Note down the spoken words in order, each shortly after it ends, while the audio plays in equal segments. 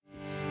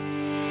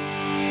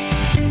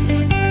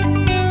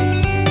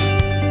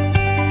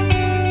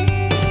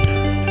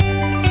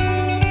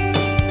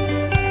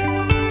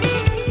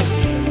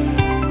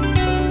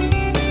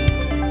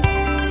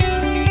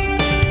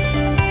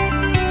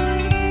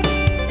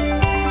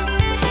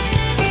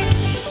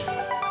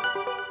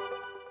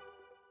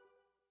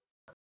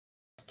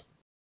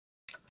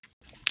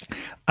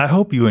I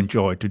hope you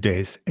enjoyed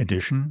today's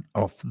edition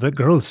of the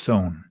Growth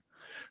Zone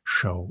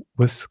show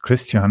with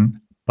Christian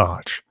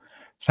Bartsch.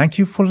 Thank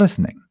you for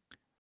listening.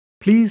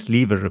 Please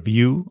leave a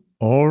review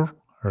or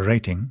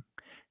rating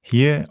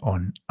here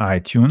on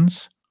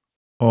iTunes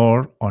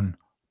or on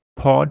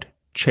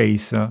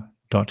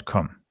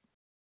podchaser.com.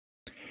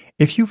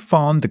 If you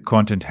found the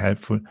content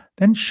helpful,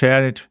 then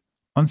share it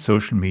on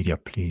social media,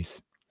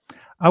 please.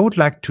 I would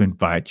like to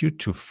invite you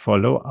to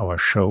follow our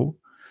show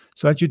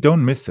so that you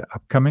don't miss the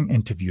upcoming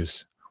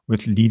interviews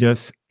with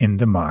leaders in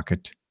the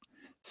market.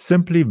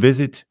 Simply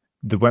visit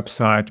the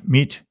website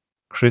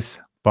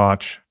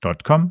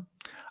meetchrisbartsch.com.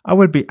 I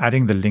will be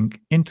adding the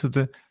link into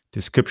the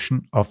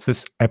description of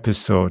this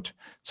episode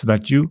so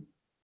that you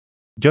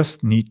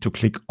just need to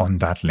click on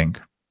that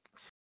link.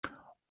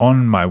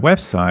 On my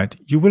website,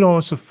 you will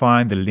also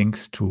find the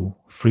links to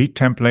free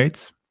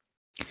templates.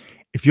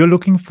 If you're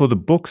looking for the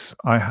books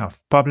I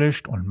have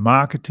published on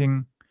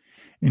marketing,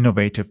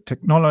 innovative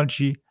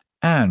technology,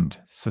 and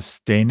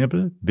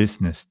sustainable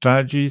business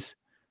strategies,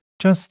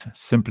 just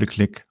simply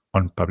click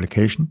on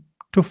publication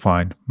to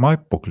find my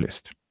book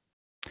list.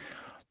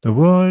 The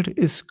world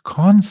is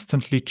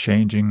constantly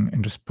changing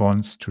in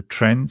response to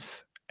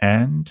trends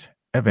and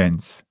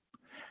events.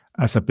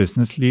 As a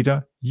business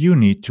leader, you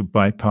need to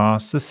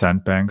bypass the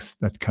sandbanks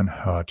that can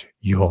hurt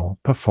your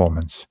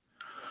performance.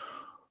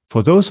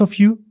 For those of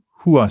you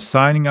who are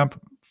signing up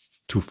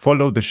to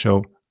follow the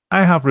show,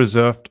 I have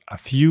reserved a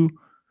few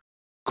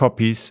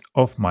copies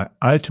of my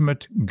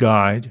ultimate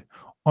guide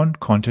on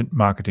content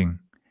marketing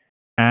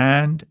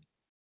and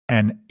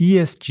an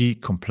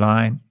ESG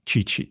compliant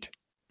cheat sheet.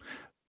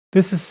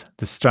 This is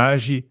the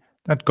strategy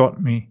that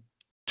got me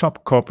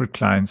top corporate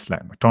clients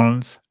like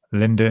McDonald's,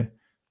 Linde,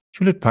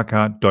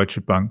 Hewlett-Packard,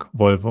 Deutsche Bank,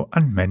 Volvo,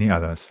 and many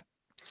others.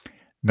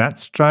 That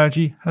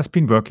strategy has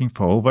been working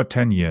for over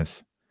 10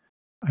 years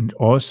and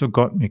also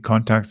got me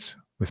contacts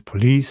with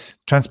police,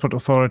 transport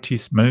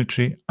authorities,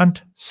 military, and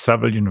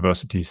several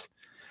universities,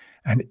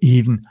 and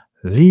even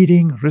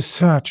leading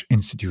research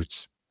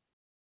institutes.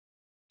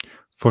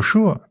 For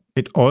sure,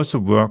 it also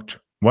worked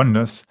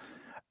wonders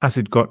as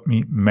it got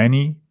me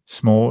many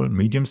small,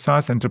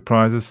 medium-sized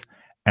enterprises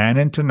and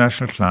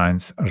international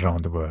clients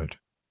around the world.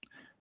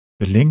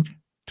 The link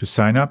to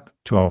sign up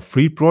to our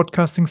free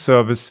broadcasting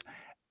service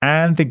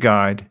and the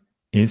guide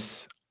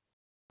is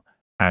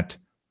at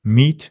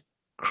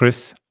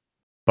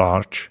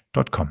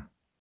meetchrisbartsch.com.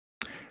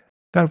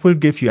 That will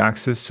give you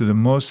access to the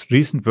most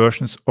recent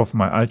versions of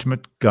my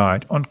ultimate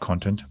guide on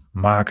content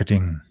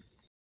marketing.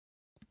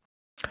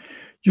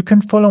 You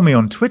can follow me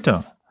on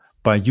Twitter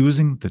by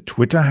using the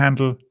Twitter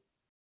handle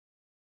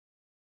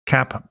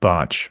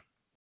CapBartsch.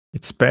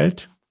 It's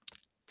spelled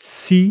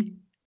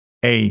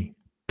CapBartsch.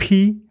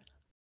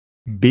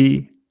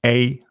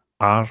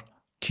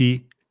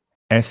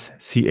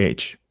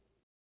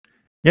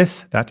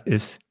 Yes, that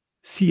is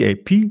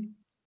CAP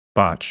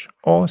Bartsch,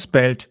 or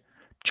spelled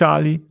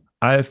Charlie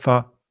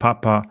Alpha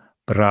Papa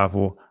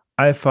Bravo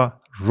Alpha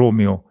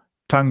Romeo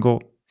Tango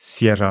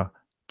Sierra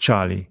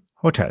Charlie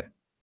Hotel.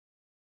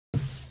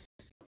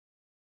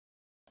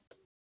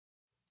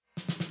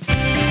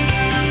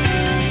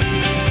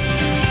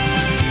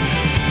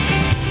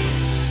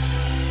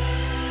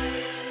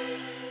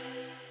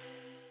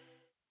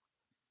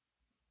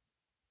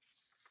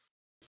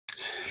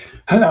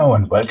 Hello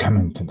and welcome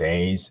in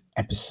today's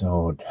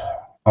episode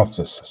of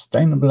The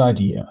Sustainable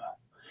Idea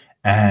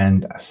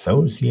and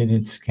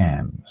Associated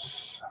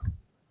Scams.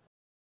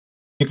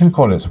 You can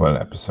call it as well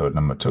episode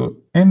number 2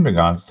 in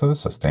regards to the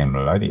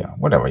sustainable idea,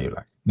 whatever you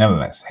like.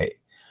 Nevertheless, hey,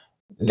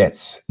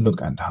 let's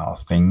look at how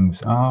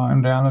things are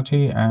in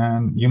reality.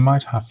 And you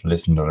might have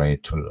listened already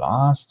to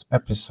last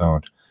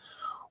episode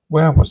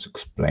where I was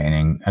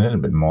explaining a little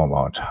bit more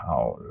about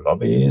how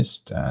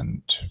lobbyists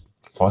and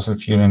fossil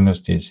fuel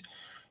industries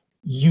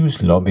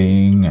use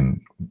lobbying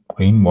and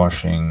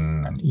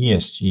greenwashing and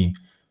ESG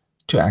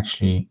to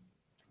actually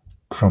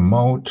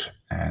promote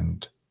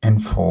and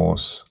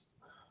enforce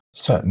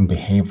certain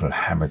behavioral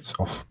habits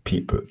of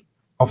people,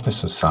 of the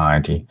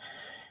society,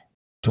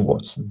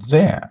 towards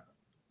their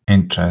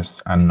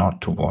interests and not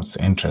towards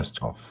the interest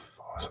of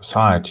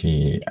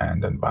society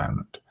and the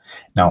environment.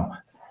 Now,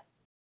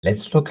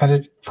 let's look at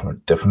it from a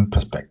different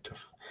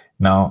perspective.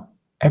 Now,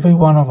 every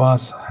one of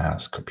us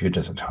has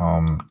computers at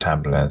home,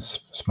 tablets,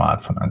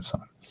 smartphone, and so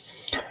on.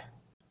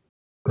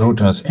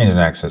 Routers,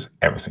 internet access,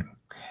 everything.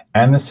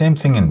 And the same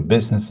thing in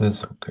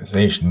businesses,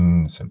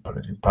 organizations, in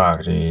political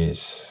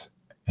parties,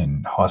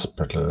 in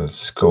hospitals,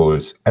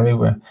 schools,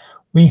 everywhere.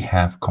 We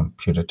have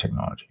computer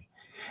technology.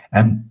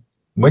 And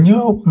when you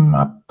open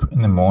up in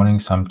the morning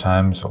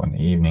sometimes or in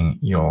the evening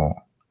your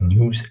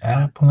news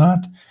app or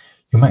that,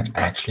 you might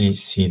actually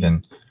see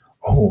then,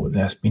 oh,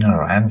 there's been a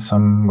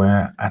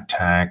ransomware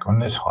attack on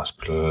this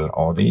hospital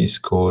or these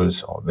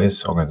schools or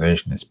this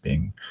organization is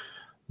being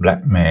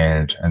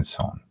blackmailed and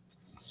so on.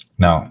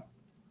 Now,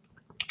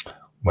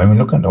 when we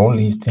look at all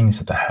these things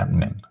that are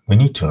happening, we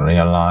need to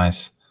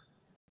realize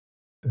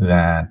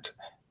that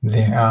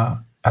there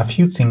are a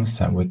few things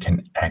that we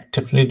can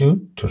actively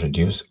do to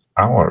reduce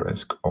our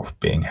risk of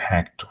being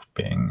hacked, of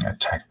being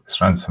attacked with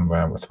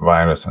ransomware, with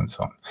virus, and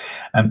so on.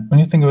 And when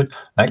you think of it,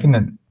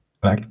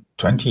 like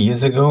 20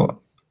 years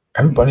ago,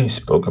 everybody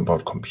spoke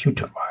about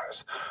computer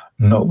virus.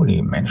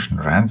 Nobody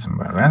mentioned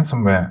ransomware.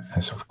 Ransomware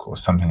is, of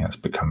course, something that's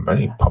become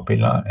very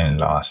popular in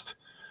the last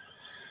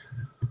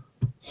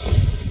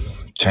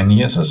 10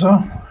 years or so,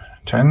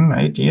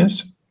 8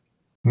 years,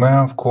 where,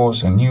 of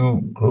course, a new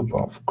group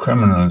of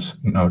criminals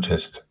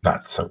noticed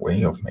that's a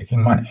way of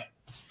making money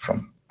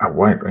from a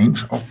wide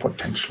range of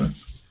potential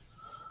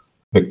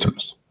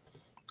victims.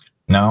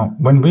 Now,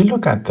 when we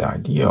look at the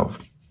idea of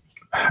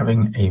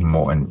having a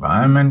more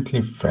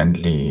environmentally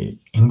friendly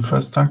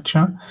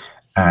infrastructure,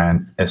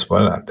 and as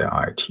well as the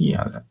IT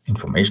and the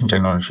information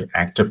technology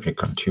actively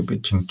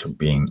contributing to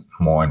being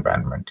more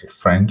environmentally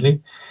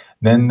friendly,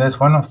 then there's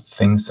one of the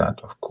things that,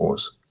 of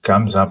course,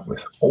 comes up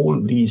with all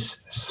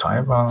these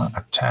cyber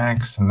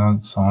attacks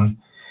and so on,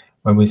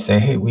 when we say,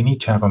 hey, we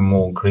need to have a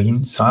more green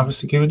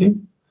cybersecurity.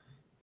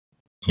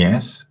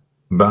 Yes,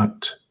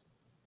 but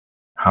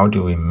how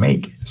do we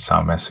make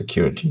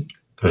cybersecurity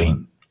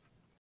green?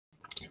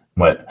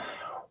 Well,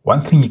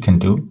 one thing you can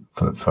do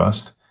for the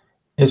first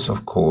is,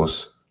 of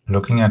course,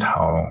 looking at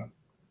how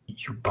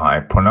you buy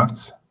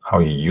products, how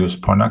you use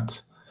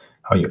products,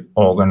 how you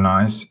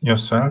organize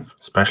yourself.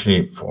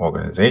 Especially for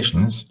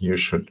organizations, you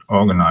should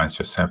organize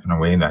yourself in a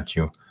way that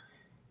you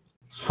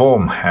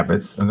form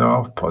habits that are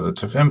of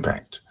positive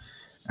impact,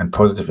 and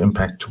positive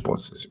impact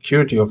towards the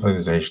security of the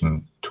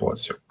organization,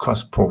 towards your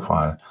cost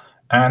profile,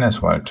 and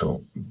as well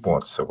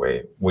towards the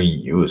way we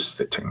use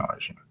the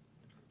technology.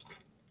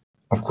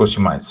 Of course,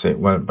 you might say,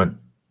 well, but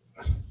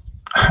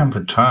I'm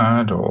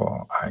retired,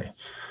 or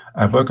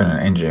I work in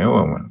an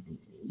NGO, and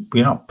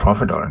we're not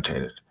profit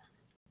oriented.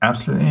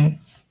 Absolutely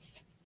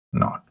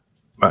not.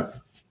 But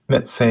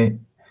let's say,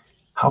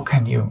 how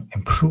can you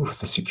improve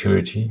the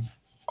security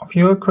of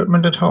your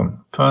equipment at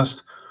home?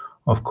 First,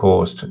 of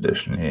course,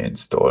 traditionally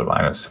install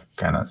virus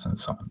scanners and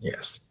so on.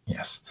 Yes.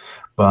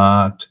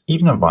 But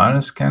even a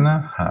virus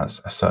scanner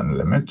has a certain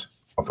limit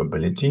of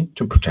ability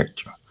to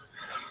protect you.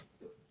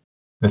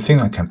 The thing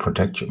that can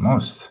protect you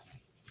most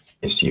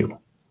is you.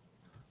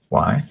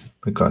 Why?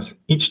 Because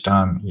each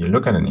time you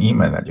look at an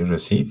email that you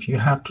receive, you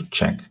have to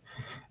check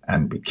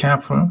and be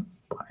careful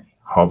by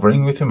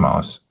hovering with your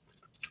mouse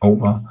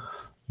over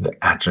the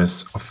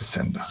address of the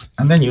sender.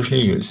 And then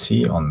usually you'll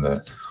see on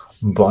the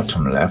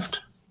bottom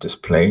left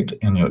displayed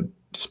in your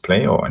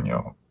display or on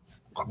your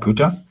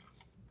computer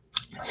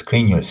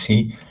screen, you'll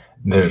see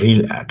the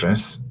real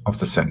address of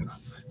the sender.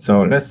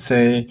 So let's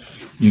say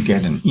you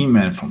get an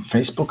email from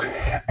Facebook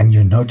and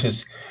you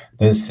notice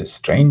there's this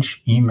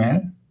strange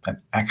email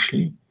that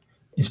actually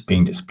is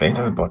being displayed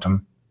at the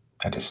bottom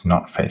that is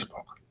not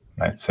Facebook.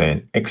 Let's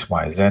say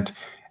xyz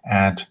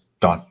at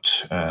 .co.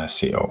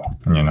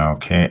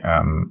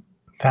 And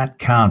that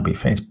can't be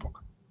Facebook.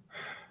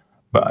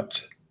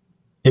 But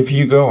if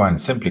you go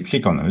and simply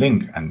click on the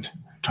link and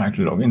try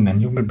to log in, then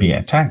you will be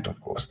attacked,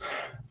 of course.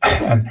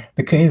 And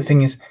the crazy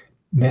thing is,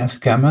 there are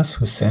scammers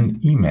who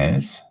send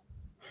emails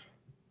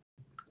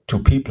to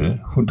people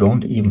who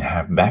don't even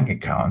have bank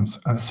accounts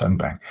at a certain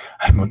bank.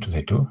 And what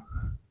do?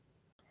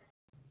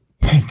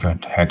 They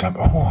could head up,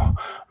 oh,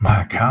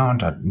 my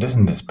account at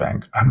this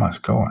bank, I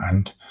must go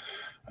and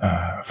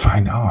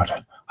find out.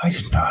 I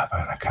did not have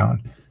an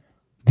account.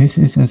 This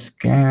is a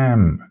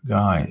scam,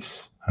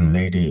 guys and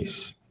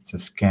ladies. It's a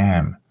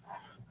scam.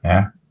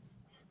 Yeah.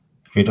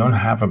 If you don't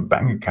have a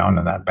bank account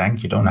in that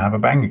bank, you don't have a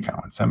bank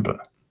account. Simple.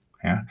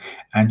 Yeah.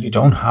 And you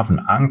don't have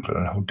an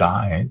uncle who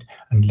died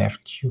and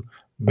left you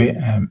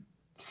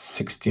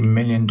 $60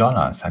 million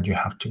that you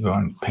have to go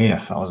and pay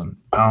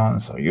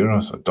 £1,000 or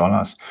euros or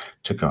dollars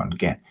to go and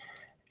get.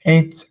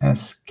 It's a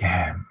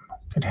scam.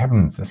 Good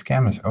heavens, the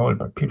scam is old,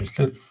 but people are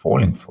still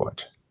falling for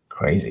it.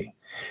 Crazy.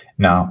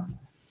 Now,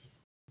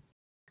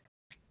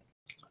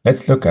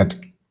 let's look at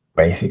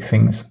basic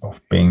things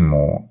of being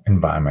more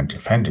environmentally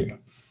friendly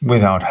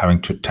without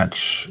having to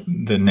touch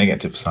the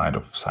negative side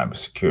of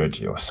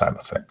cybersecurity or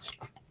cyber threats.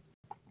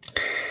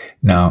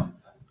 Now,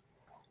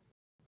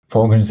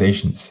 for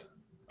organizations,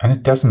 and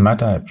it doesn't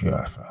matter if you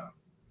have a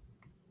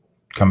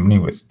company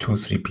with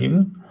 2-3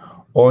 people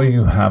or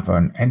you have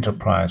an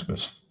enterprise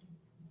with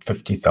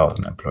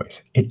 50,000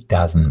 employees, it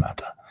doesn't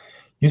matter.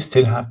 You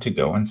still have to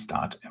go and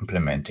start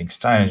implementing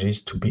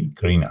strategies to be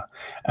greener,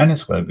 and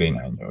as well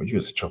greener in your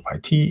usage of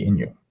IT, in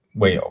your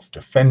way of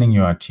defending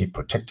your IT,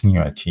 protecting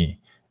your IT,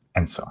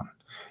 and so on.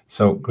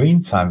 So green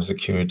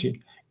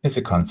cybersecurity is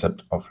a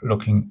concept of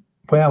looking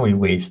where are we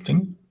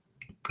wasting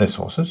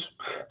resources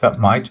that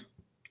might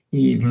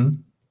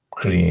even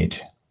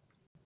create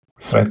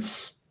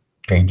threats,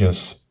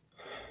 dangers,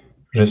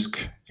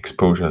 risk,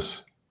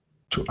 exposures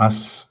to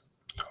us,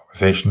 to our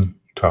organization,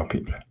 to our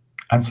people,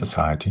 and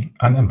society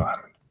and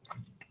environment.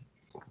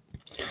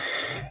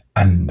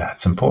 And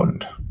that's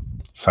important.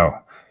 So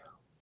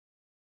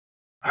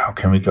how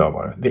can we go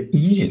about it? The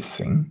easiest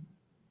thing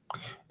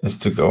is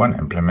to go and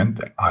implement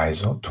the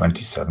ISO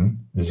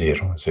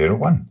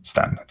 27001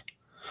 standard.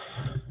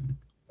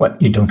 Well,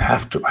 you don't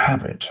have to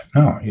have it.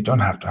 No, you don't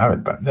have to have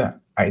it. But the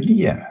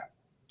idea,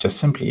 just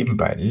simply even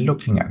by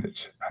looking at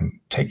it and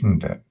taking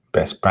the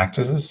best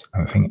practices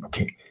and thinking,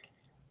 okay,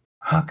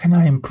 how can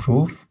I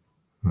improve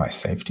my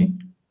safety,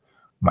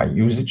 my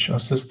usage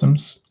of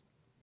systems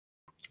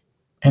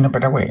in a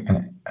better way?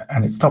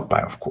 And it's not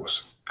by, of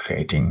course,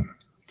 creating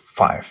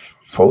 5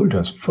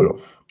 folders full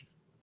of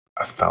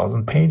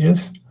 1,000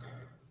 pages,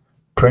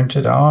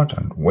 printed out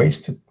and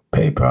wasted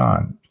paper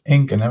and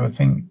ink and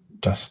everything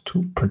just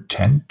to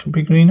pretend to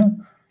be greener.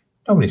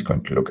 Nobody's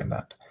going to look at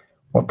that.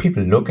 What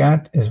people look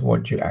at is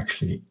what you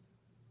actually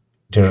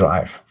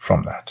derive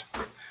from that.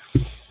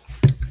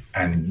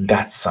 And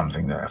that's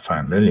something that I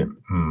find really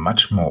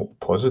much more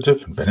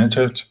positive and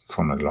benefit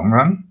from the long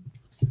run,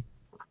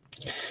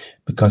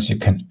 because you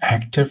can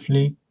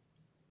actively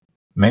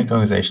make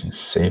organizations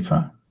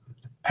safer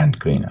and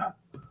greener.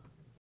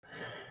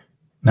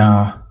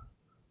 Now,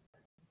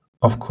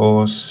 of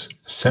course,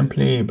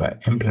 simply by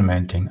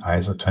implementing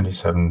ISO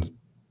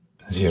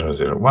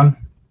 27001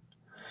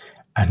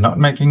 and not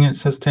making it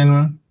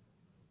sustainable,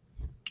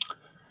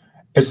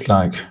 it's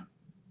like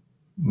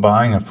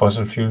buying a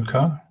fossil fuel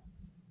car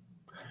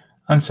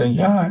and saying,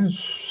 yeah,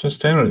 it's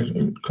sustainable.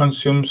 It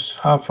consumes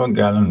half a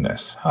gallon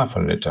less, half a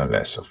liter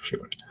less of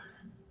fuel.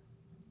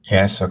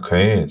 Yes,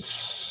 okay,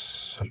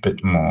 it's a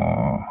bit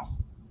more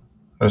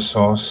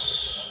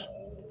resource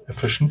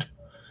efficient,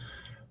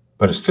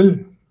 but it's still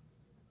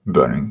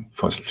burning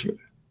fossil fuel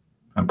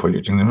and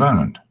polluting the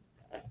environment.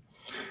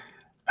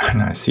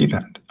 And I see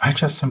that. I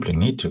just simply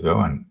need to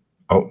go and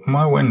open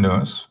my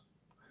windows,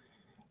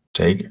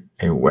 take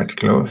a wet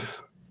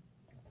cloth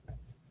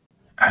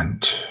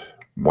and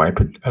wipe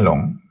it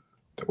along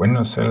the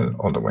windowsill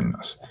or the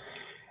windows.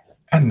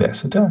 And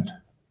there's it done.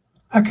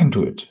 I can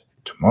do it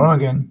tomorrow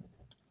again.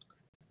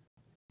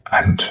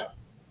 And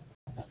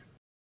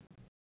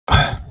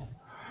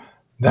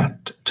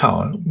that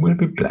towel will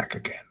be black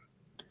again.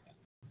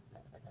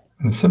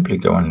 And simply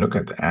go and look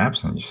at the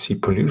apps and you see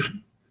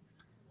pollution.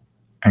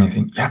 And you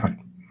think, yeah, but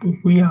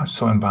we are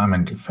so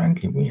environmentally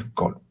friendly. We've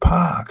got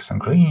parks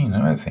and green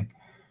and everything.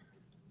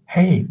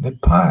 Hey, the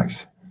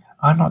parks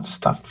are not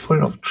stuffed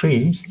full of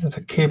trees that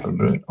are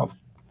capable of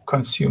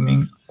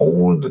consuming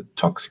all the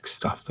toxic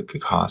stuff that the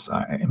cars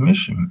are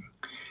emitting.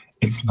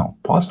 It's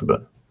not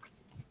possible.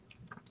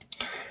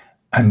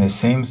 And the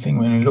same thing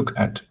when you look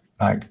at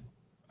like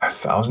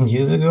 1,000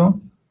 years ago,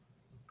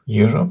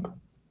 Europe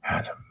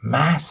had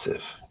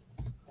massive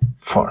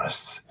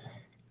forests.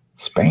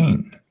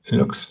 Spain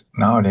looks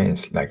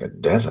nowadays like a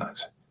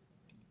desert.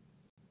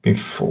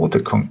 Before the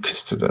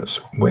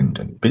conquistadors went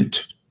and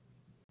built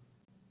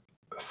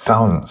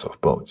thousands of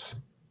boats,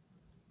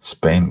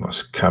 Spain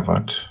was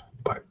covered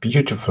by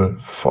beautiful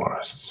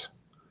forests.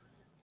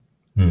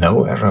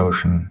 No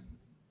erosion,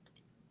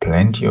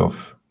 plenty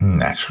of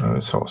natural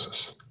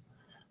resources.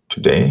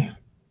 Today,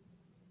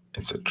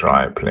 it's a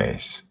dry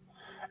place,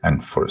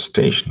 and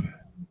forestation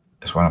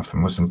is one of the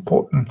most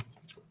important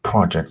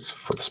projects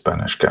for the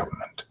Spanish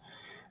government.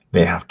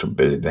 They have to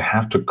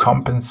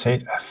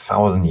compensate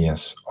 1,000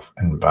 years of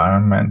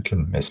environmental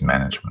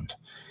mismanagement.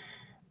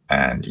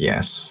 And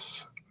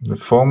yes, the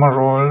former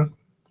royal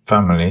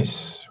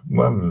families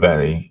were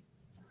very,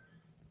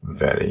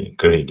 very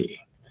greedy.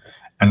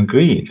 And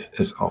greed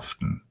is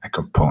often a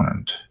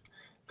component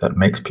that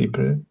makes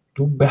people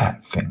do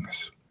bad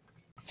things.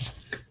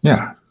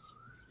 Yeah.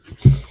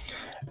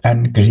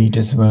 And greed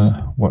is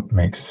well what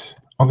makes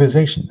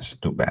organizations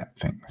do bad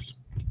things.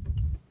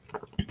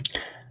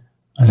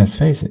 And let's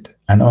face it,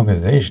 an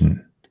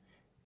organization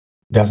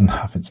doesn't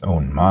have its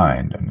own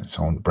mind and its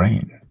own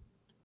brain.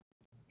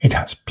 It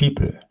has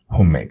people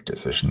who make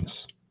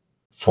decisions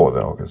for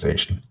the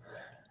organization.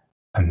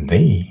 And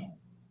they,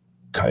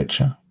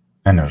 culture,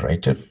 a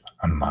narrative,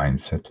 a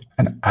mindset,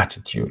 an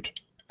attitude,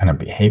 and a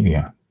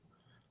behavior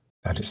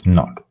that is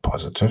not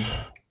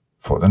positive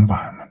for the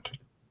environment.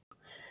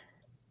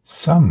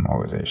 Some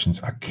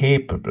organizations are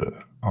capable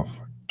of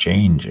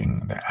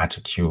changing their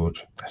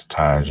attitude, their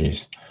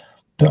strategies,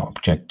 their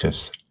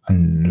objectives,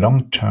 and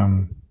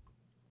long-term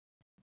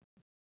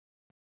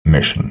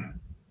mission.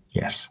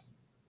 Yes,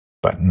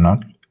 but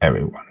not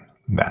everyone.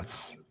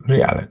 That's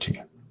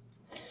reality.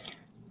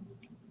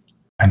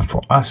 And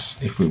for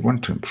us, if we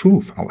want to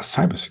improve our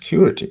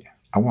cybersecurity,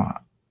 our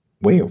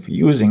way of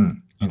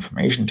using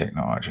information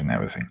technology and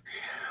everything,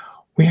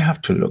 we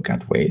have to look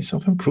at ways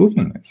of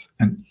improving this.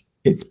 And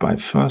it's by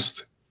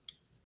first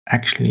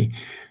actually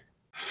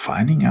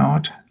finding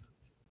out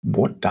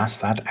what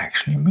does that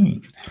actually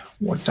mean?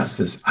 What does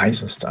this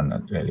ISO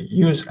standard really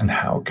use, and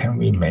how can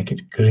we make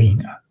it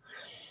greener?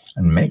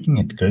 And making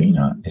it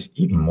greener is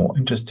even more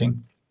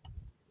interesting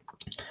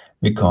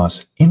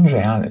because in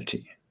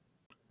reality,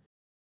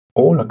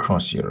 all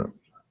across Europe,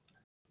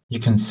 you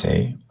can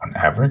say on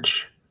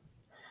average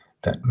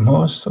that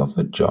most of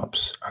the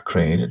jobs are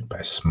created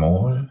by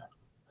small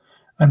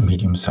and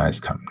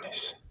medium-sized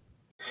companies.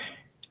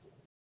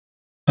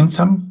 In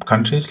some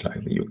countries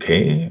like the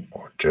UK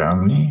or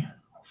Germany,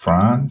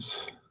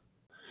 France,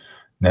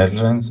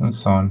 Netherlands, and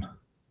so on,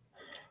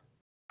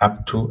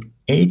 up to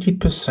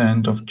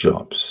 80% of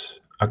jobs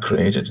are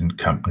created in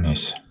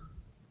companies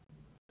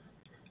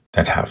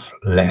that have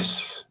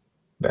less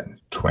than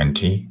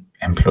 20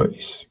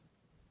 employees.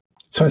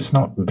 So it's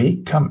not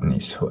big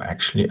companies who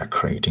actually are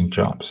creating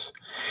jobs.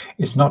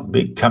 It's not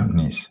big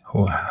companies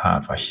who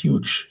have a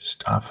huge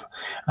staff.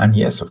 And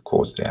yes, of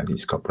course, there are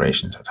these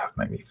corporations that have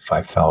maybe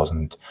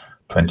 5,000,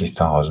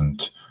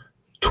 20,000,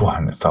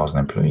 200,000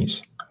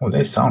 employees. Well,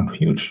 they sound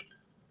huge,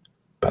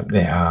 but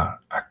they are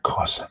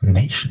across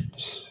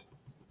nations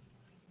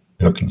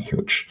looking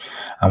huge.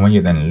 And when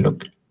you then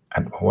look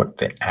at what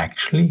they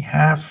actually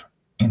have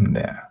in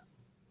their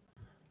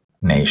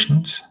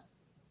nations,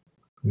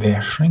 they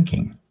are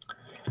shrinking.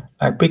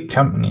 Like big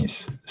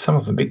companies, some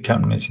of the big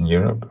companies in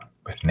Europe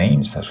with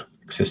names that have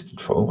existed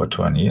for over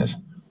 200 years,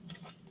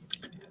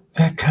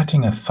 they're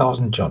cutting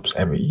 1,000 jobs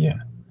every year.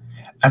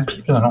 And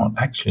people are not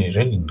actually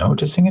really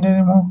noticing it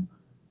anymore.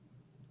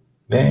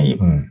 They're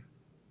even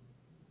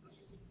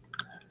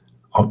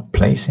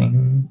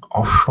outplacing,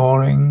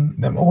 offshoring,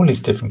 them all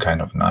these different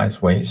kind of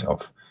nice ways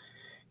of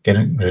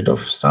getting rid of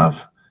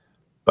stuff.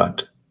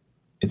 But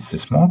it's the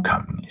small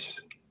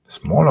companies, the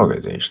small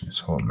organizations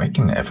who are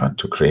making an effort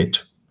to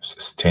create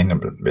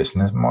sustainable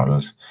business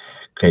models,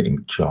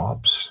 creating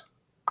jobs,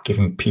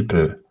 giving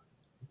people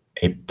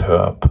a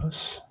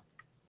purpose.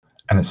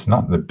 And it's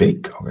not the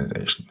big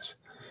organizations.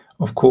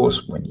 Of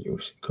course, when you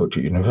go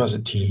to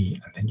university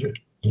and then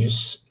you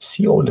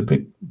see all the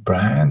big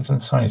brands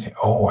and so on, you say,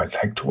 oh, I'd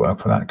like to work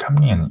for that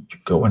company. And you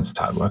go and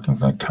start working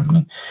for that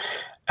company.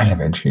 And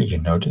eventually you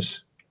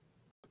notice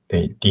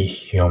they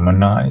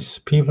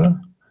dehumanize people.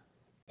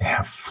 They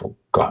have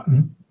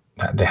forgotten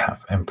that they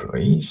have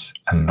employees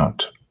and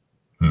not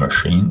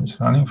machines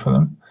running for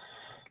them.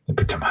 They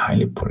become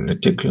highly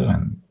political,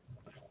 and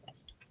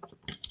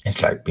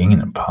it's like being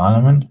in a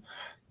parliament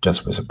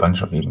just with a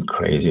bunch of even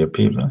crazier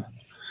people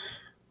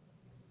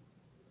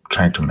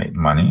trying to make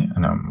money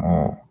in a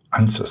more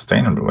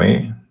unsustainable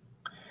way.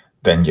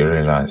 Then you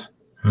realize,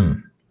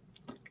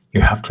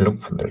 you have to look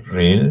for the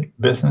real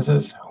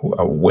businesses who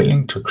are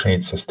willing to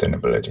create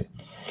sustainability.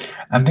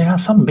 And there are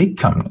some big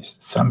companies,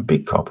 some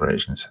big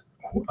corporations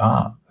who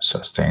are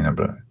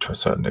sustainable to a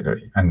certain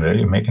degree and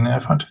really making an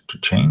effort to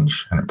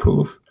change and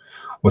improve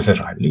with the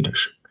right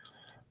leadership.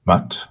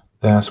 But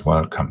there are as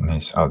well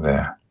companies out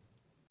there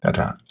that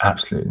are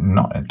absolutely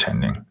not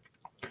intending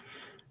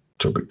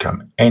to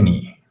become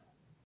any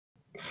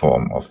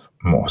form of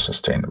more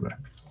sustainable.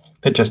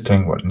 They're just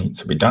doing what needs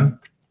to be done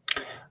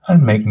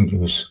and making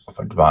use of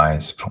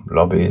advice from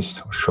lobbyists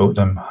who show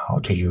them how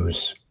to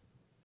use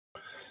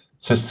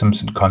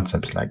systems and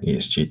concepts like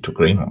ESG to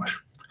greenwash.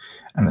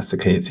 And that's the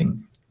crazy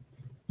thing.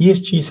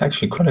 ESG is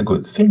actually quite a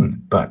good thing,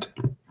 but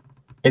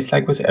it's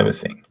like with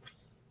everything.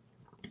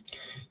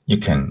 You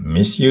can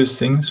misuse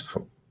things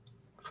for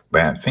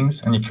bad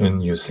things, and you can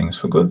use things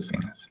for good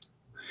things.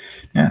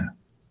 Yeah.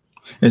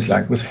 It's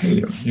like with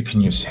helium. You can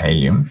use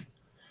helium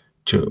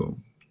to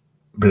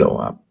blow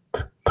up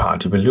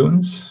party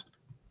balloons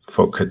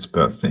for a kid's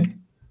birthday,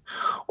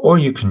 or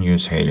you can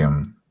use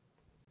helium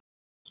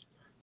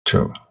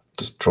to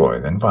destroy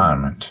the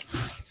environment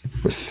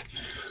with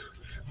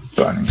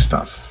burning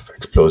stuff,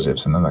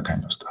 explosives, and other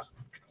kind of stuff.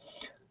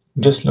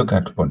 Just look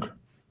at what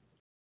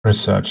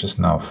research is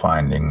now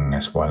finding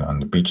as well on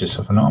the beaches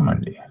of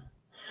Normandy.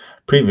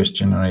 Previous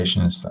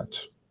generations that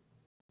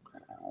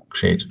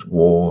created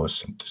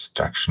wars and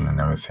destruction and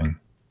everything.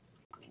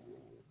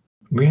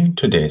 We in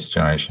today's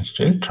generation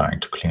still trying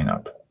to clean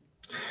up.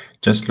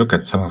 Just look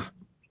at some of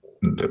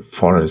the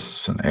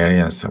forests and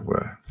areas that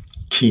were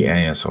key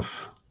areas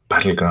of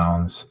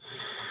battlegrounds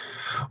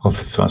of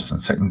the First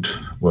and Second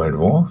World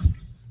War.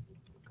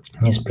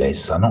 These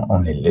places are not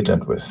only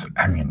littered with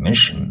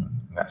ammunition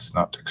that's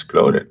not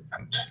exploded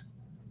and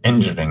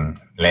injuring,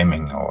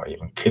 laming, or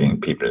even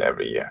killing people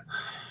every year.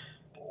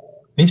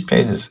 These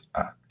places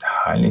are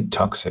highly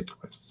toxic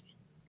with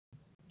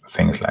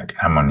things like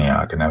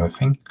ammoniac and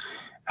everything,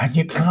 and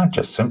you can't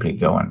just simply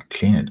go and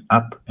clean it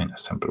up in a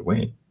simple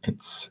way.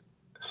 It's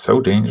so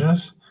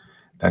dangerous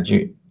that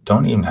you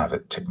don't even have the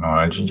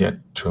technology yet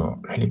to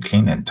really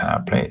clean the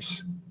entire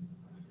place.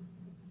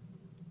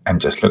 And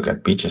just look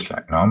at beaches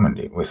like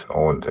Normandy with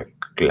all the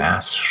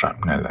glass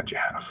shrapnel that you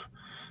have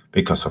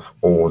because of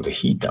all the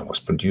heat that was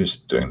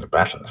produced during the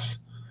battles,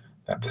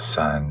 that the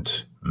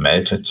sand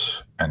melted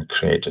and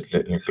created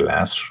little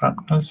glass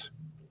shrapnels.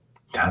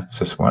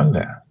 That's as well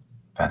there.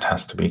 That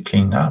has to be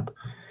cleaned up.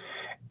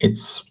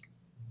 It's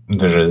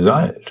the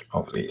result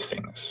of these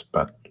things,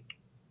 but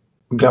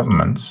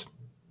governments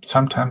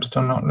sometimes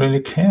do not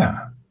really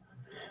care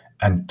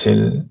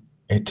until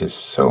it is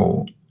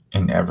so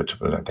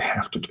inevitable that they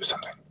have to do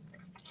something.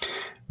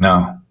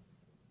 Now,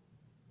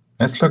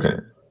 let's look at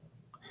it.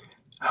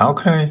 How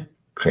can I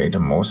create a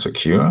more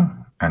secure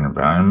and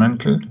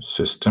environmental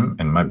system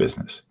in my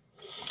business?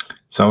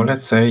 So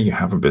let's say you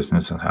have a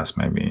business that has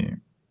maybe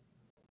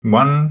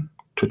 1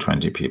 to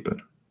 20 people.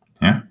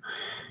 Yeah.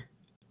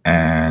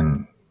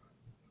 And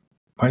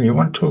well, you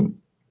want to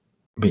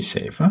be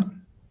safer.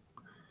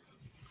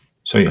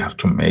 So you have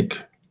to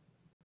make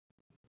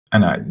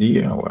an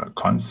idea or a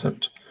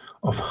concept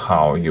of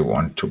how you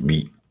want to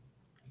be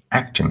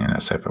acting in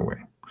a safer way.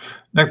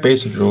 Like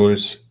basic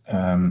rules,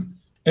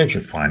 if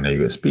you find a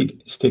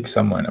USB stick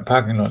somewhere in a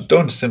parking lot,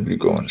 don't simply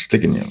go and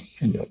stick in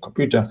your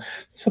computer.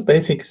 These are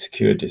basic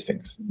security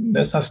things.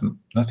 There's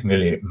nothing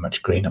really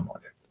much green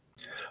about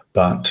it.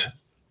 But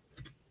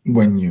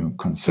when you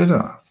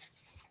consider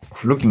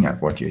looking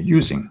at what you're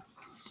using,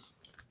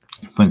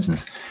 for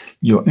instance,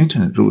 your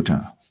internet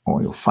router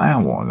or your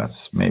firewall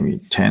that's maybe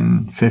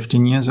 10,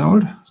 15 years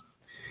old,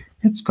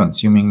 it's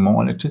consuming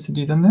more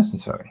electricity than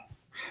necessary.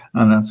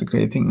 And that's the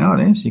great thing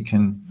nowadays. You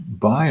can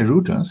buy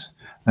routers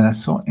that are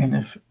so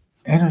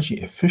energy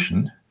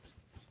efficient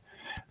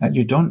that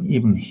you don't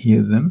even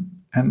hear them,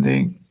 and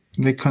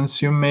they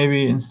consume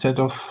maybe instead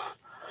of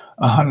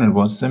 100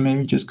 watts, they're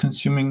maybe just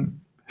consuming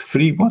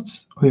 3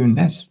 watts or even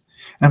less.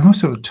 And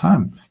most of the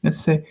time, let's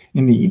say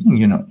in the evening,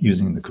 you're not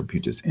using the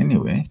computers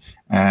anyway.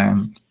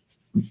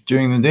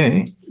 During the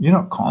day, you're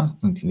not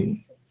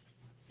constantly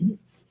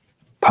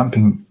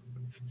pumping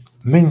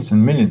millions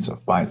and millions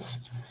of bytes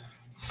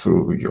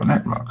through your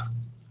network.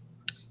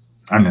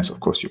 Unless, of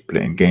course, you're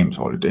playing games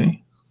all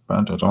day.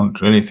 But I don't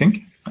really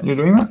think that you're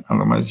doing that.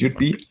 Otherwise, you'd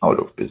be out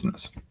of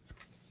business.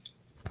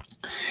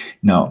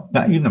 Now,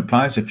 that even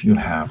applies if you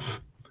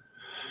have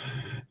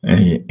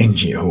a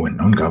NGO, a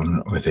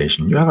non-government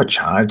organization. You have a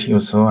charity or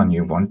so, and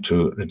you want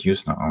to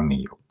reduce not only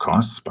your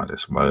costs, but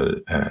as well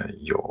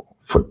your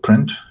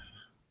footprint.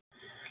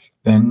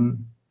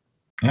 Then,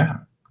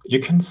 you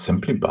can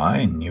simply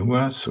buy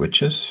newer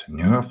switches,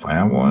 newer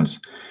firewalls,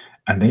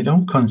 and they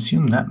don't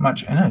consume that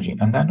much energy,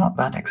 and they're not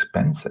that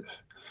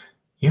expensive.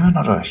 You're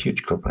not a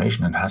huge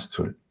corporation that has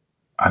to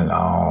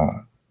allow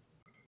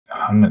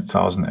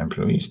 100,000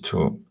 employees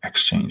to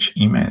exchange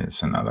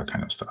emails and other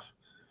kind of stuff.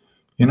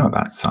 You're not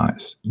that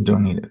size. You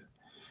don't need it.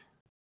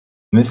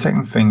 The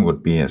second thing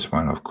would be as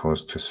well, of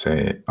course, to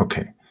say,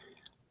 okay,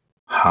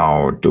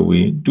 how do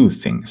we do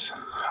things?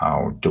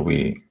 How do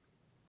we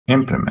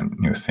implement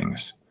new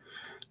things?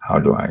 How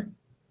do I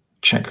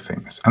check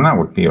things? And that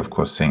would be, of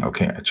course, saying,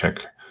 okay, I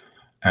check,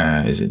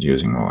 is it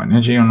using more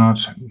energy or not?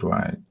 Do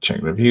I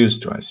check reviews?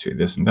 Do I see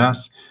this and that?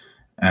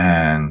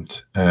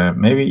 And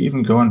maybe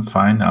even go and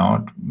find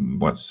out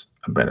what's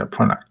a better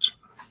product.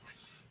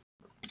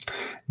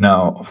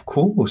 Now, of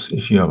course,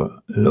 if you have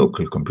a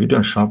local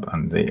computer shop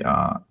and they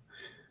are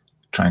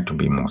trying to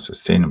be more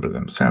sustainable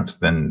themselves,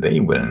 then they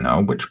will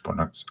know which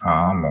products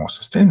are more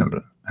sustainable.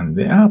 And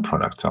there are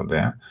products out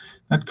there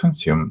that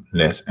consume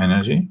less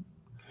energy,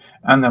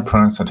 and there are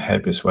products that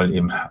help as well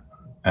even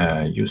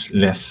use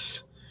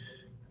less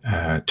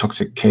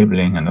toxic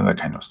cabling and other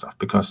kind of stuff.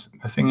 Because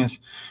the thing is,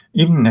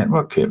 even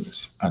network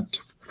cables at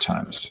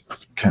times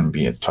can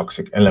be a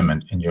toxic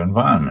element in your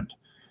environment.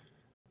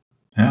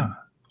 Yeah,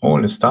 all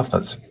the stuff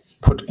that's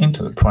put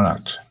into the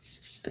product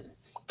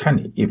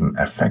can even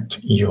affect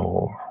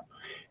your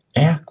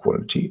air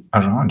quality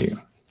around you.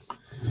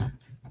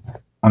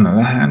 On the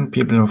other hand,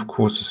 people, of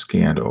course, are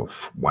scared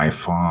of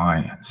Wi-Fi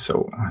and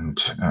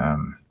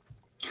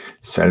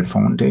cell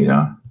phone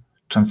data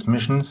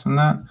transmissions and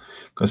that,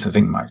 because they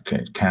think might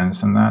create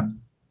cancer and that.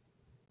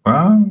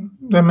 Well,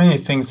 there are many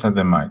things that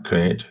they might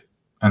create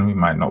and we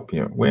might not be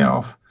aware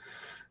of.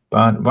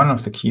 But one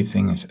of the key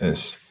things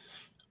is,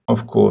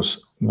 of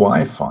course,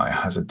 Wi-Fi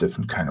has a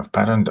different kind of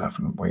pattern,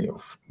 different way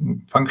of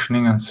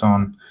functioning and so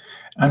on,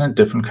 and a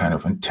different kind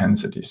of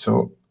intensity.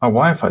 So a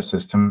Wi-Fi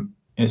system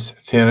is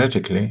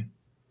theoretically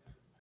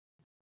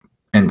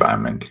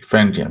environmentally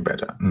friendly and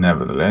better.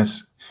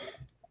 Nevertheless,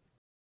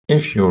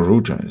 if your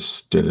router is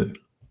still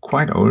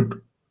quite old,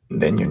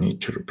 then you need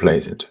to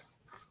replace it.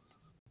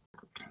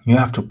 You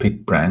have to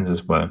pick brands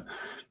as well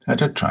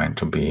that are trying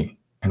to be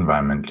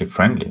environmentally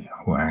friendly,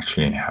 who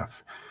actually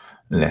have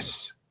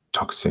less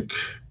toxic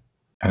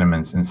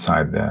elements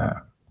inside the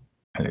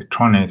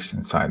electronics,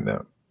 inside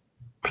the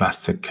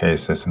plastic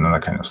cases and other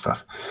kind of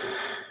stuff.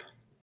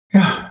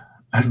 Yeah,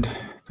 and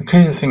the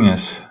crazy thing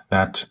is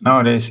that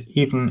nowadays,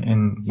 even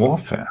in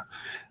warfare,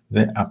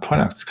 there are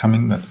products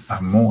coming that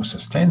are more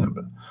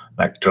sustainable,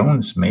 like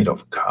drones made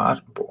of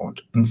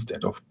cardboard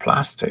instead of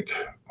plastic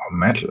or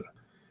metal.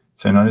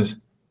 So notice,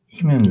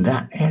 even in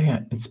that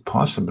area, it's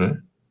possible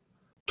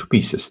to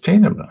be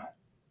sustainable.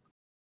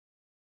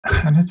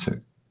 And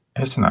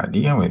it's an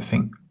idea we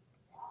think,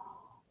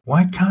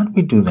 why can't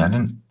we do that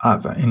in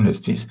other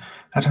industries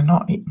that are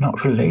not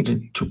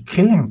related to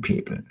killing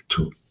people,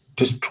 to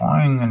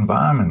destroying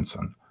environments?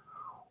 And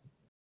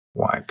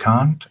why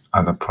can't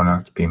other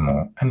products be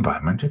more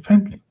environmentally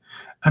friendly?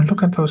 And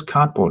look at those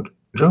cardboard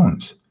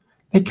drones.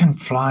 They can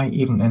fly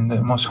even in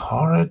the most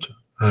horrid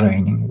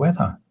raining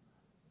weather.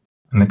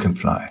 And they can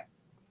fly.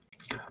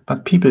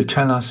 But people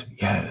tell us,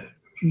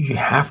 you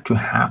have to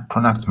have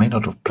products made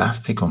out of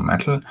plastic or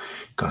metal,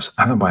 because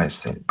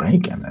otherwise they'll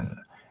break and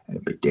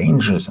it'll be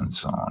dangerous and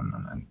so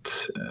on, and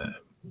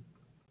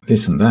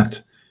this and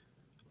that.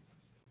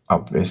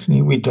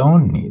 Obviously, we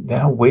don't need.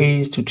 There are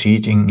ways to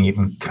treating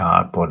even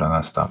cardboard and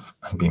other stuff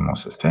and be more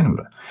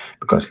sustainable,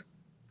 because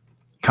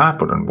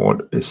cardboard and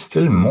board is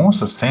still more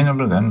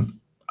sustainable than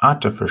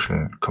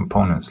artificial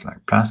components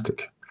like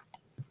plastic.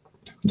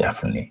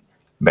 Definitely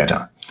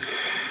better.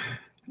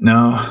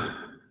 Now,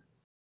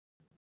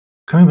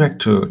 coming back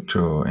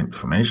to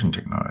information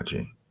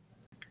technology,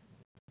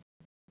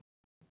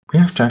 we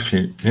have to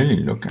actually really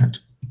look at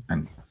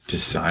and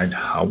decide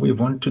how we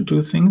want to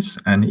do things,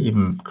 and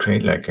even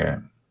create like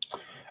a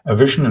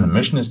vision and a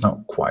mission. Is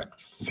not quite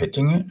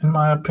fitting it, in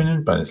my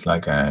opinion, but it's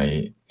like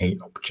a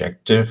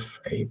objective,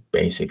 a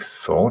basic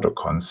thought or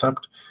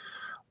concept,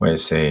 where,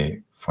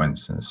 say, for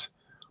instance,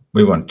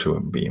 we want to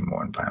be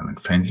more environment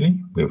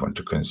friendly, we want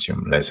to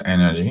consume less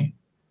energy,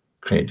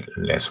 create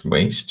less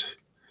waste,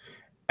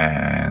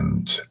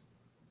 and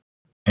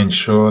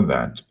ensure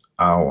that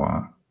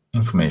our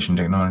information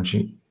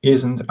technology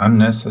isn't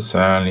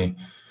unnecessarily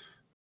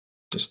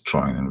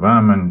destroying the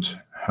environment,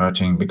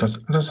 hurting,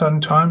 because at a certain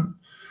time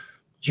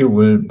you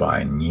will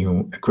buy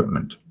new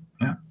equipment,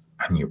 a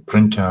new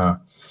printer,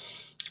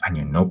 a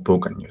new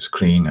notebook, a new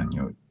screen, a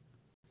new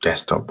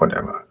desktop,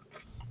 whatever.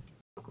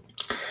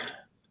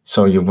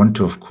 So you want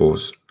to, of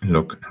course,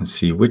 look and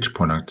see which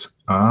products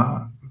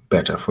are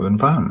better for the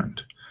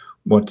environment,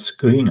 what's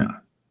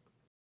greener.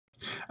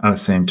 At the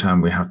same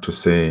time, we have to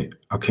say,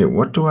 okay,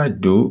 what do I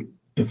do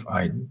if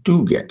I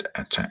do get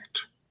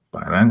attacked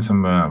by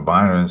ransomware,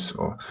 virus,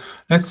 or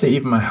let's say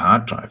even my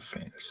hard drive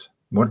fails?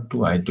 What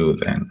do I do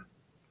then?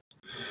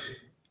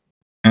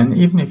 And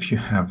even if you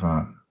have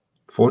a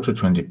 4 to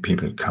 20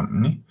 people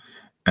company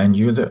and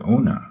you're the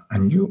owner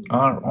and you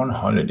are on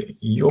holiday,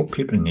 your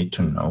people need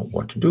to know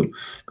what to do,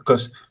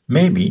 because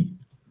maybe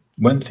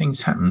when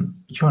things happen,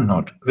 you're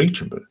not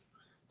reachable.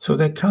 So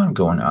they can't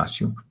go and ask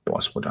you,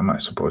 boss, what am I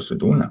supposed to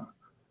do now?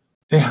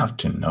 They have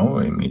to know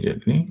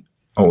immediately,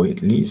 or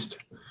at least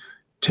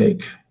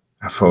take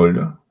a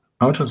folder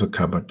out of the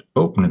cupboard,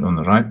 open it on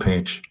the right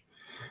page,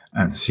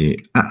 and see,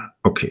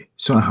 okay,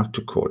 so I have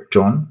to call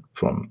John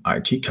from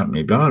IT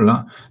company, blah, blah,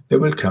 blah. They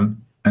will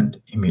come and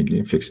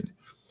immediately fix it.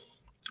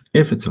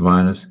 If it's a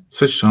virus,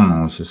 switch down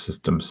all the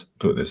systems,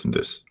 do this and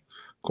this.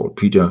 Call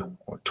Peter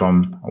or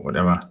Tom or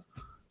whatever,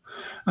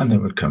 and they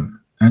will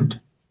come and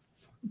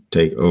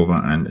take over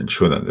and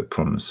ensure that the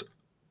problems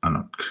are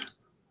not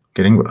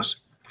getting worse.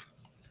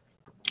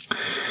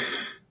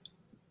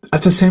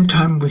 At the same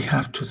time, we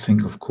have to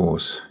think, of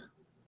course,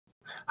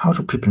 how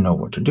do people know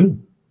what to do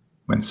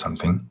when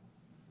something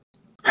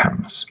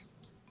happens,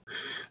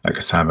 like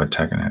a cyber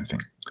attack and anything?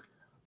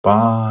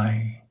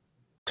 By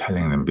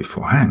telling them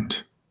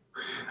beforehand.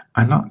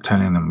 I'm not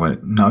telling them, well,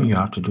 now you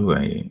have to do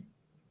a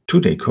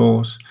 2-day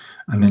course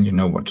and then you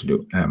know what to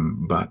do.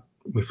 But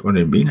we've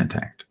already been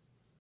attacked.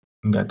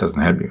 That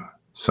doesn't help you.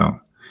 So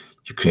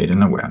you create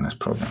an awareness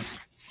program.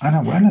 An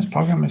awareness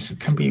program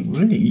can be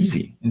really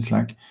easy. It's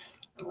like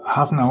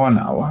half an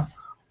hour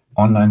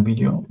online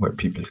video where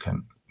people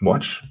can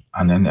watch,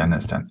 and then they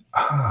understand,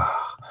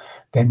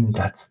 then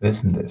that's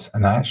this and this.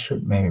 And I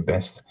should maybe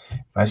best,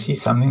 if I see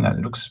something that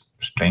looks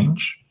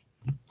strange,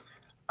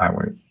 I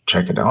will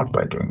check it out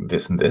by doing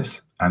this and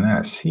this, and then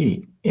I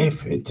see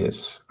if it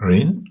is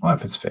real or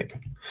if it's fake.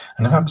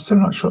 And if I'm still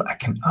not sure, I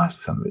can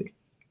ask somebody.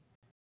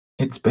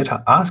 It's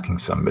better asking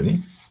somebody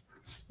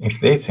if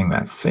they think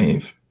that's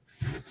safe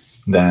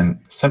than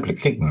simply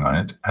clicking on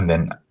it and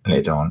then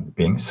later on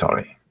being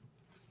sorry.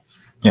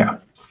 Yeah.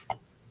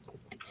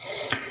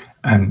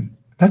 And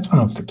that's one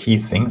of the key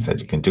things that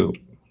you can do,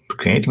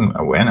 creating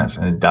awareness,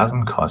 and it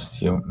doesn't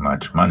cost you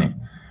much money.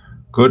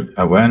 Good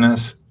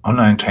awareness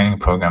online training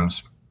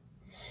programs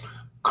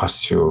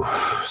cost you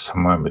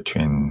somewhere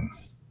between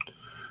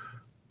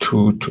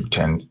 £2 to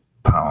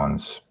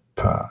 £10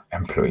 per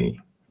employee.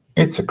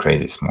 It's a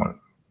crazy small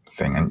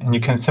thing. And you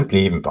can simply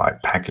even buy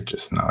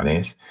packages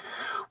nowadays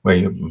where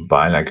you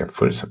buy like a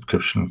full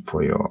subscription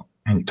for your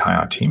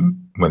entire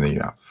team, whether you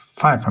have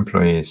 5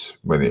 employees,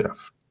 whether you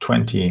have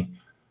 20,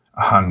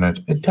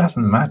 100, it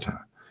doesn't matter.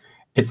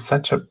 It's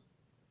such a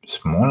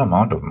small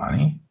amount of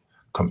money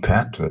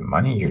compared to the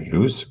money you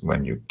lose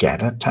when you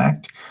get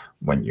attacked.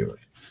 When you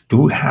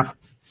do have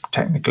a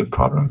technical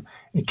problem,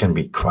 it can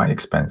be quite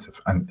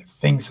expensive. And if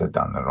things are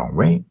done the wrong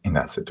way in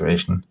that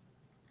situation,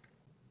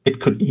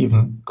 it could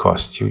even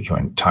cost you your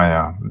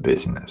entire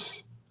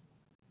business.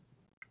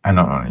 And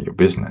not only your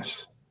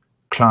business,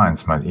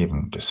 clients might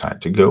even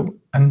decide to go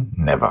and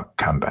never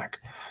come back.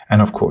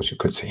 And of course, you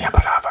could say, yeah,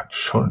 but I have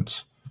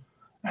insurance.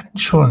 And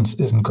insurance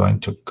isn't going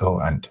to go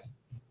and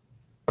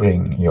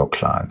bring your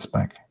clients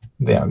back.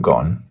 They are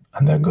gone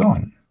and they're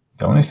gone.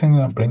 The only thing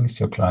that brings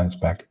your clients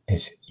back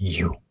is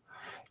you,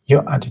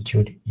 your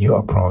attitude, your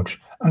approach,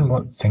 and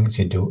what things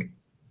you do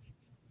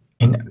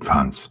in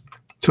advance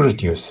to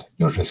reduce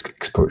your risk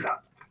exposure.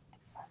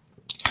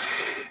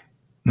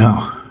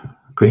 Now,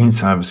 green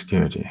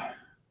cybersecurity.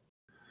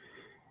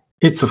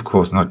 It's, of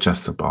course, not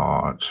just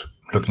about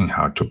looking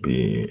how to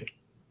be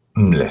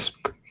less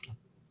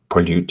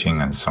polluting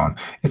and so on.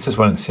 It's as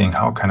well as seeing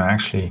how can I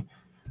actually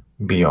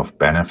be of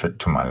benefit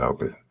to my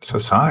local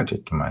society,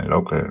 to my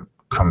local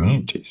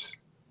communities.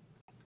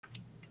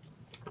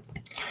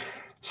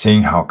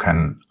 Seeing how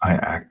can I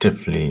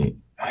actively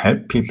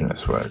help people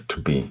as well to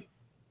be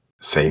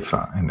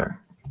safer in the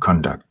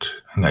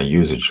conduct, in their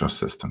usage of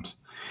systems.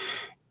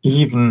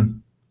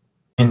 Even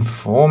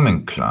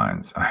informing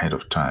clients ahead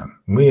of time.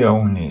 We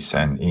only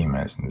send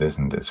emails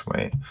in this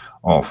way.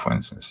 Or, for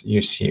instance,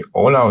 you see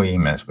all our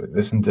emails with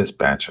this and this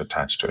badge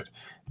attached to it.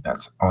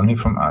 That's only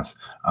from us,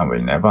 and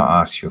we'll never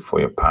ask you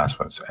for your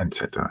passwords,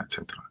 etc.,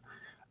 etc.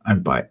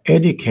 And by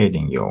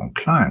educating your own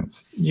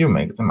clients, you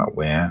make them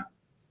aware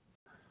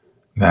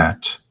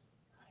that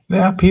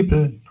there are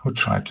people who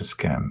try to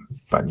scam,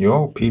 but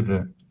your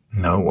people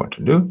know what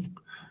to do,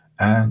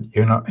 and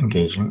you're not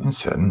engaging in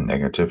certain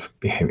negative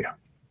behavior.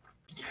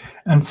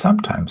 And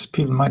sometimes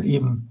people might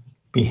even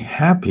be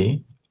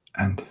happy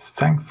and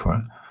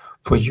thankful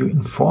for you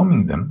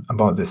informing them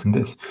about this and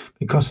this,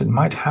 because it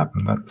might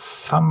happen that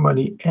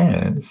somebody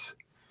else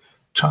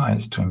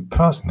tries to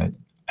impersonate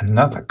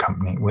another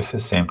company with the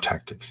same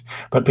tactics.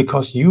 But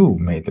because you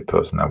made the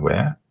person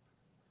aware,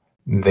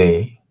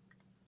 they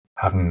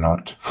have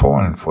not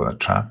fallen for the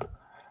trap,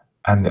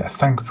 and they're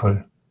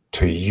thankful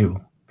to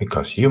you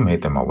because you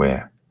made them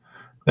aware.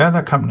 The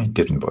other company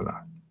didn't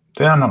bother.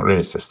 They are not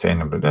really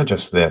sustainable. They're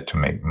just there to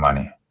make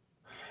money.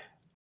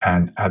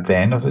 And at the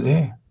end of the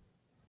day,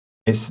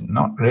 it's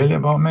not really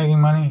about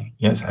making money.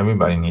 Yes,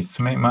 everybody needs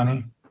to make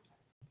money,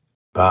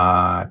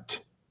 but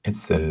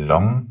it's a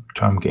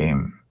long-term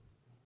game.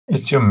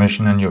 It's your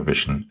mission and your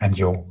vision and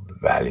your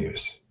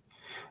values.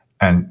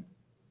 And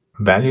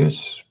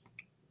values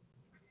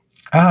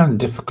are a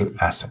difficult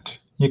asset.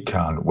 You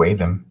can't weigh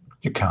them.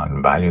 You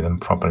can't value them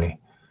properly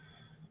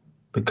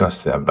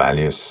because they're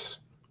values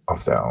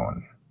of their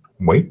own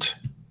weight,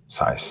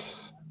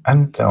 size,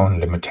 and their own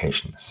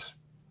limitations.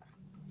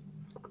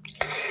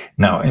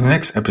 Now, in the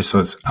next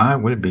episodes, I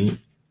will be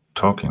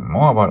talking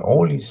more about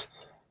all these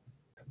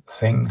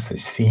things,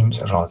 these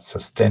themes around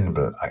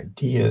sustainable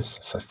ideas,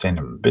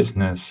 sustainable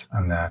business,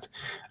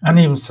 and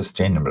even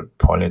sustainable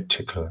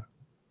political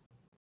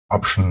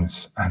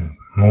options and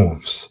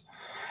moves,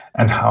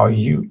 and how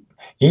you,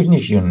 even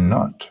if you're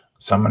not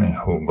someone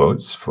who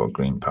votes for a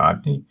Green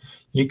Party,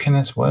 you can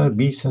as well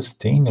be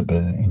sustainable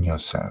in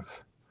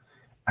yourself.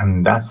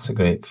 And that's the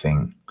great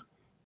thing.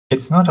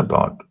 It's not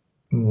about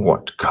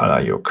what color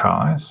your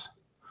car is,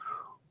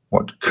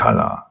 what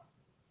color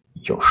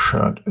your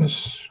shirt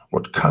is,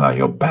 what color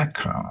your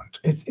background.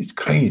 It's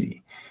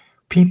crazy.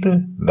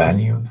 People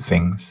value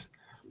things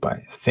by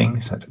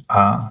things that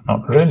are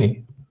not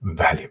really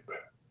valuable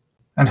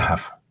and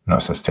have no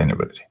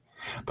sustainability.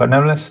 But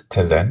nevertheless,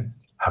 till then,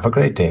 have a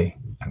great day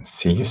and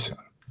see you soon.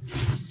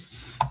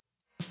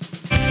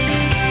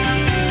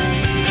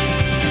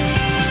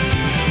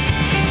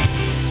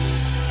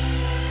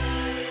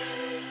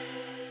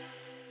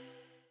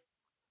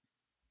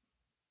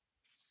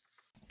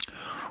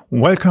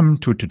 Welcome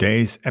to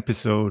today's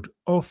episode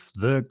of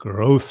The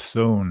Growth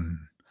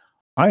Zone.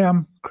 I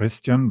am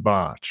Christian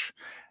Bartsch.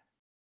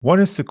 What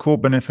is the core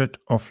benefit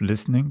of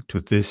listening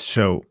to this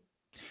show?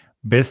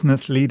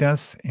 Business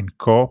leaders in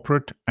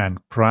corporate and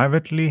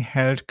privately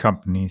held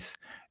companies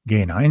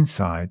gain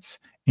insights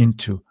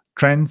into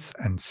trends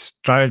and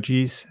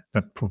strategies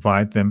that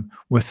provide them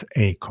with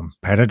a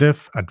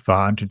competitive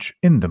advantage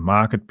in the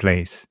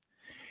marketplace.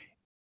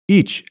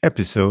 Each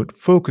episode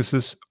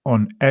focuses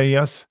on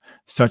areas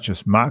such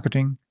as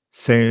marketing,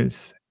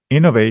 sales,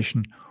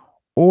 innovation,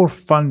 or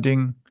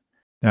funding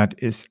that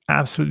is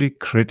absolutely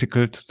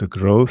critical to the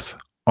growth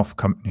of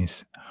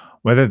companies,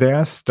 whether they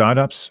are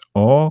startups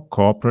or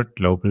corporate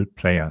global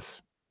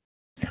players.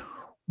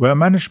 Where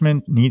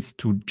management needs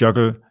to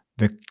juggle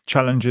the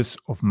challenges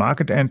of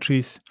market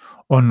entries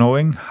or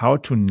knowing how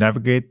to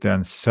navigate the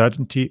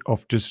uncertainty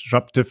of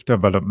disruptive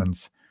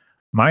developments,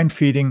 mind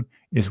feeding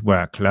is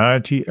where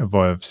clarity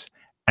evolves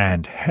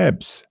and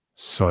helps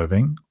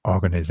solving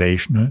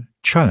organizational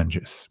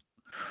challenges.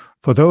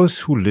 For those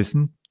who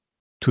listen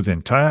to the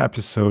entire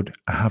episode,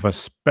 I have a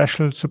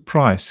special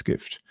surprise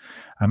gift.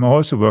 I'm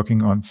also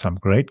working on some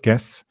great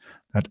guests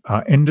that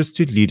are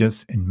industry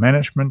leaders in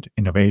management,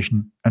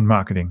 innovation, and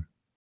marketing.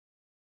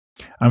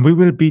 And we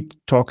will be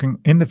talking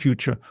in the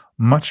future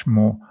much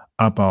more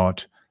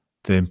about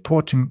the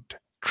important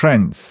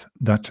trends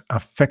that are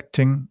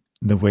affecting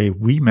the way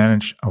we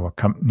manage our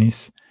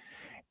companies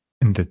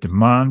in the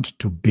demand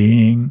to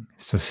being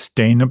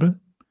sustainable,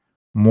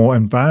 more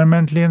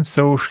environmentally and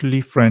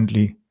socially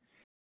friendly,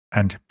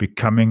 and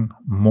becoming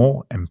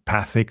more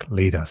empathic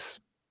leaders.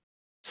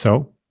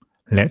 So,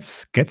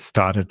 let's get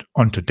started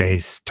on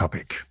today's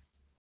topic.